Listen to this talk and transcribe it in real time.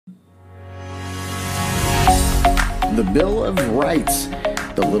The Bill of Rights,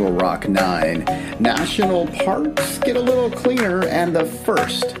 the Little Rock Nine, national parks get a little cleaner, and the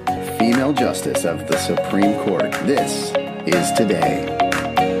first female justice of the Supreme Court. This is Today.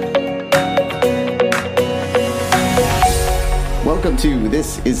 Welcome to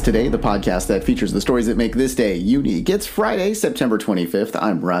This Is Today, the podcast that features the stories that make this day unique. It's Friday, September 25th.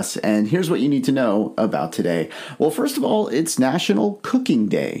 I'm Russ, and here's what you need to know about today. Well, first of all, it's National Cooking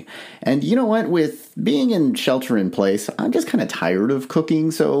Day. And you know what? With being in shelter in place, I'm just kind of tired of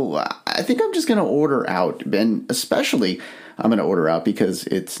cooking, so I think I'm just going to order out. And especially, I'm going to order out because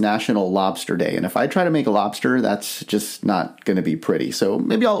it's National Lobster Day. And if I try to make a lobster, that's just not going to be pretty. So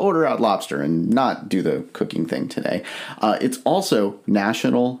maybe I'll order out lobster and not do the cooking thing today. It's also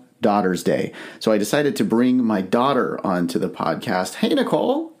National Daughters Day. So I decided to bring my daughter onto the podcast. Hey,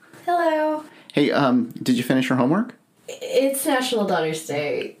 Nicole. Hello. Hey, did you finish your homework? It's National Daughters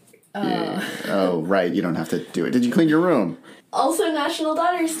Day. Yeah. Oh, right. You don't have to do it. Did you clean your room? Also National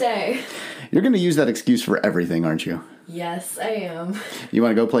Daughters Day. You're going to use that excuse for everything, aren't you? Yes, I am. You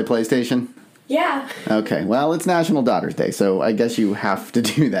want to go play PlayStation? Yeah. Okay, well, it's National Daughters Day, so I guess you have to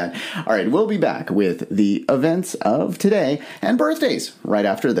do that. All right, we'll be back with the events of today and birthdays right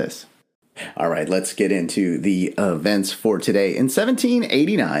after this. All right, let's get into the events for today. In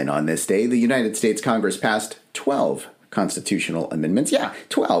 1789, on this day, the United States Congress passed 12 constitutional amendments. Yeah,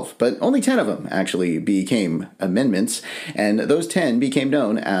 12, but only 10 of them actually became amendments, and those 10 became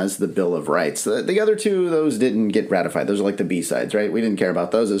known as the Bill of Rights. The other two, those didn't get ratified. Those are like the B-sides, right? We didn't care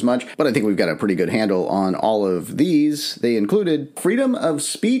about those as much, but I think we've got a pretty good handle on all of these. They included freedom of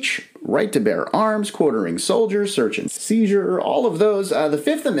speech, right to bear arms, quartering soldiers, search and seizure, all of those. The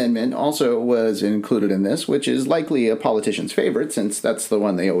Fifth Amendment also was included in this, which is likely a politician's favorite since that's the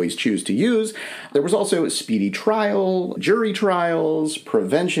one they always choose to use. There was also speedy trial, jury trials,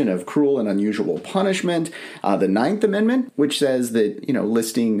 prevention of cruel and unusual punishment. The Ninth Amendment, which says that,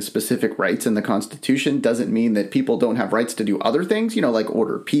 listing specific rights in the Constitution doesn't mean that people don't have rights to do other things, like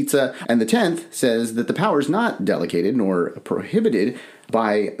order pizza. And the 10th says that the powers not delegated nor prohibited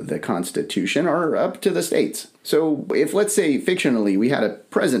by the Constitution are up to the states. So if, let's say, fictionally, we had a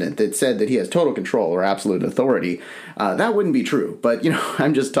president that said that he has total control or absolute authority, that wouldn't be true. But,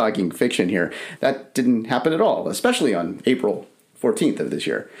 I'm just talking fiction here. That didn't happen at all, especially on April 14th of this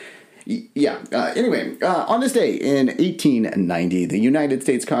year. Anyway, on this day in 1890, the United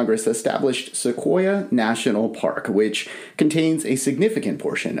States Congress established Sequoia National Park, which contains a significant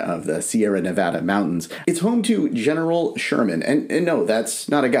portion of the Sierra Nevada mountains. It's home to General Sherman, and no, that's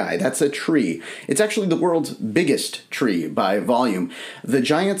not a guy, that's a tree. It's actually the world's biggest tree by volume. The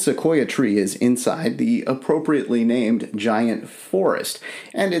giant sequoia tree is inside the appropriately named giant forest,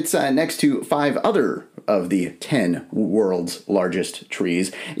 and it's next to 5 other of the 10 world's largest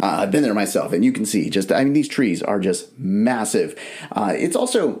trees. I've been there myself, and you can see these trees are just massive.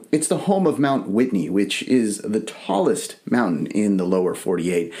 It's the home of Mount Whitney, which is the tallest mountain in the lower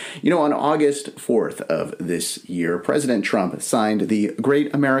 48. On August 4th of this year, President Trump signed the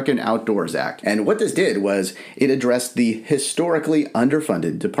Great American Outdoors Act. And what this did was it addressed the historically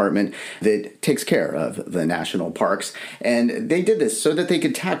underfunded department that takes care of the national parks. And they did this so that they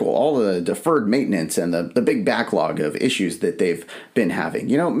could tackle all the deferred maintenance and the big backlog of issues that they've been having.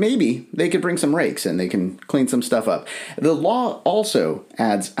 Maybe they could bring some rakes and they can clean some stuff up. The law also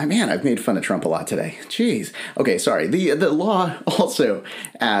adds, I've made fun of Trump a lot today. Jeez. Okay, sorry. The law also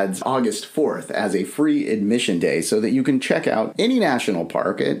adds August 4th as a free admission day so that you can check out any national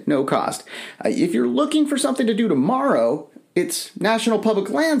park at no cost. If you're looking for something to do tomorrow, it's National Public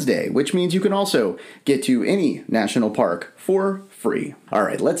Lands Day, which means you can also get to any national park for free. All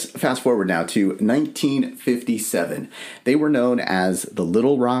right, let's fast forward now to 1957. They were known as the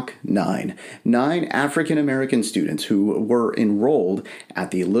Little Rock Nine. 9 African-American students who were enrolled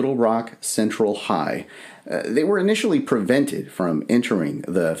at the Little Rock Central High. They were initially prevented from entering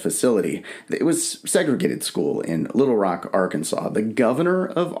the facility. It was a segregated school in Little Rock, Arkansas. The governor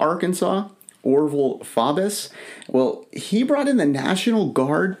of Arkansas, Orville Faubus, he brought in the National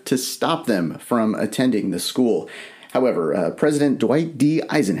Guard to stop them from attending the school. However, President Dwight D.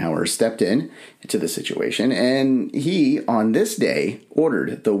 Eisenhower stepped in to the situation, and he, on this day,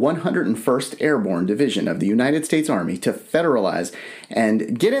 ordered the 101st Airborne Division of the United States Army to federalize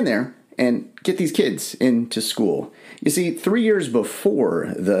and get in there and get these kids into school. You see, 3 years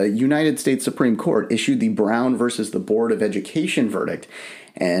before, the United States Supreme Court issued the Brown versus the Board of Education verdict,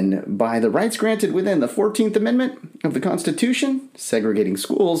 and by the rights granted within the 14th Amendment of the Constitution, segregating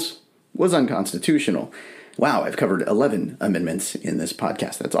schools was unconstitutional. Wow, I've covered 11 amendments in this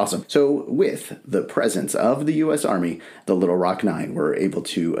podcast. That's awesome. So with the presence of the U.S. Army, the Little Rock Nine were able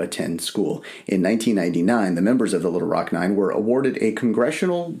to attend school. In 1999, the members of the Little Rock Nine were awarded a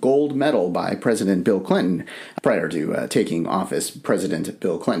Congressional Gold Medal by President Bill Clinton. Prior to taking office, President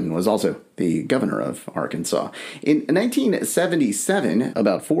Bill Clinton was also the governor of Arkansas. In 1977,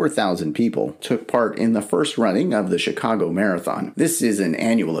 about 4,000 people took part in the first running of the Chicago Marathon. This is an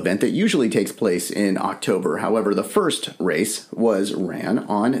annual event that usually takes place in October. However, the first race was ran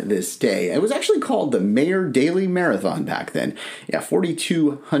on this day. It was actually called the Mayor Daley Marathon back then. Yeah,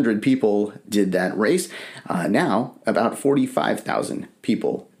 4,200 people did that race. Now, about 45,000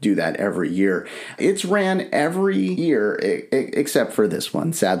 people do that every year. It's ran every year except for this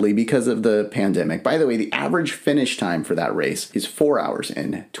one, sadly, because of the pandemic. By the way, the average finish time for that race is 4 hours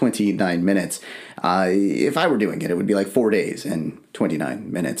and 29 minutes. If I were doing it, it would be like 4 days and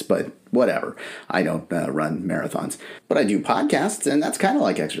 29 minutes, but whatever. I don't run marathons. But I do podcasts, and that's kind of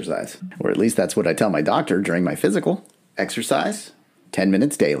like exercise. Or at least that's what I tell my doctor during my physical. Exercise, 10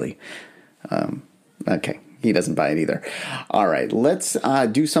 minutes daily. Okay. He doesn't buy it either. All right, let's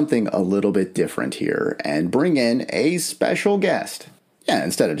do something a little bit different here and bring in a special guest. Yeah,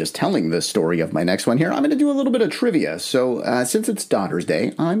 instead of just telling the story of my next one here, I'm going to do a little bit of trivia. So since it's Daughter's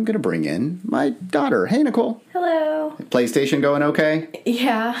Day, I'm going to bring in my daughter. Hey, Nicole. Hello. PlayStation going okay?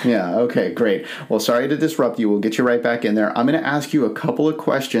 Yeah. Yeah, okay, great. Well, sorry to disrupt you. We'll get you right back in there. I'm going to ask you a couple of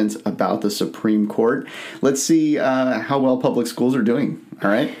questions about the Supreme Court. Let's see how well public schools are doing.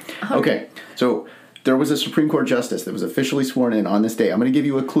 All right? Okay, so there was a Supreme Court justice that was officially sworn in on this day. I'm going to give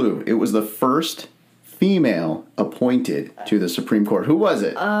you a clue. It was the first female appointed to the Supreme Court. Who was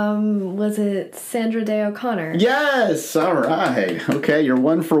it? Was it Sandra Day O'Connor? Yes! All right. Okay, you're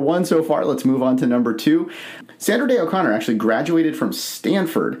 1 for 1 so far. Let's move on to number 2. Sandra Day O'Connor actually graduated from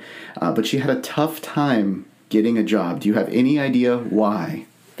Stanford, but she had a tough time getting a job. Do you have any idea why?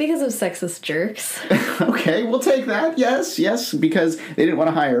 Because of sexist jerks. Okay, we'll take that. Yes, because they didn't want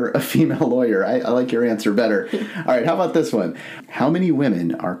to hire a female lawyer. I like your answer better. All right, how about this one? How many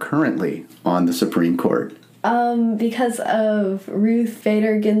women are currently on the Supreme Court? Because of Ruth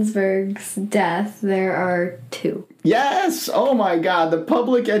Bader Ginsburg's death, there are 2. Yes! Oh my God, the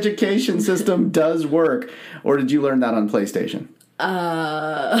public education system does work. Or did you learn that on PlayStation?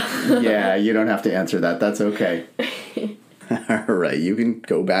 Yeah, you don't have to answer that. That's okay. All right, you can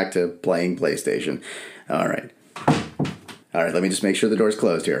go back to playing PlayStation. All right, let me just make sure the door's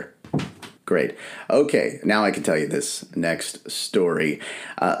closed here. Great. Okay, now I can tell you this next story.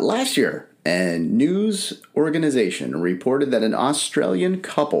 Last year, a news organization reported that an Australian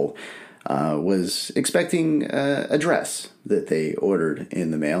couple was expecting a dress that they ordered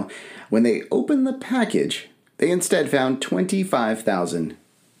in the mail. When they opened the package, they instead found 25,000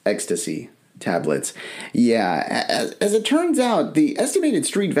 ecstasy tablets. Yeah, as it turns out, the estimated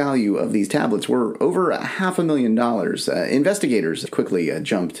street value of these tablets were over $500,000. Investigators quickly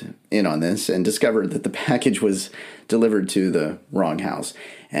jumped in on this and discovered that the package was delivered to the wrong house,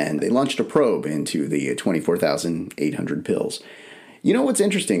 and they launched a probe into the 24,800 pills. You know what's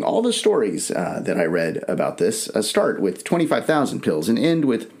interesting? All the stories that I read about this start with 25,000 pills and end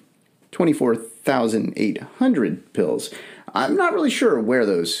with 24,800 pills. I'm not really sure where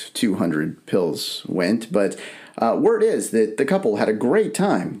those 200 pills went, but word is that the couple had a great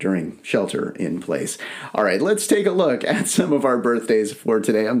time during shelter in place. All right, let's take a look at some of our birthdays for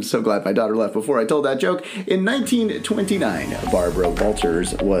today. I'm so glad my daughter left before I told that joke. In 1929, Barbara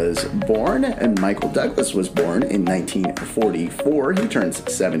Walters was born, and Michael Douglas was born in 1944. He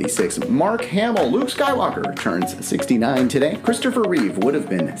turns 76. Mark Hamill, Luke Skywalker, turns 69 today. Christopher Reeve would have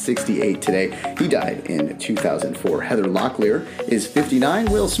been 68 today. He died in 2004. Heather Locklear is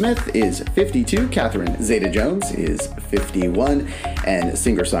 59. Will Smith is 52. Catherine Zeta-Jones is 51, and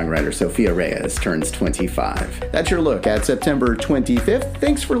singer-songwriter Sophia Reyes turns 25. That's your look at September 25th.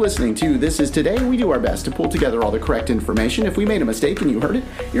 Thanks for listening to This Is Today. We do our best to pull together all the correct information. If we made a mistake and you heard it,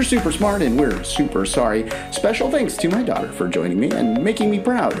 you're super smart and we're super sorry. Special thanks to my daughter for joining me and making me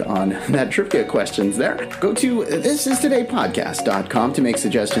proud on that trivia questions there. Go to thisistodaypodcast.com to make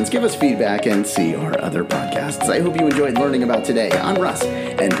suggestions, give us feedback, and see our other podcasts. I hope you enjoyed learning about today. I'm Russ,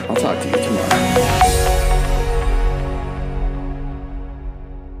 and I'll talk to you tomorrow.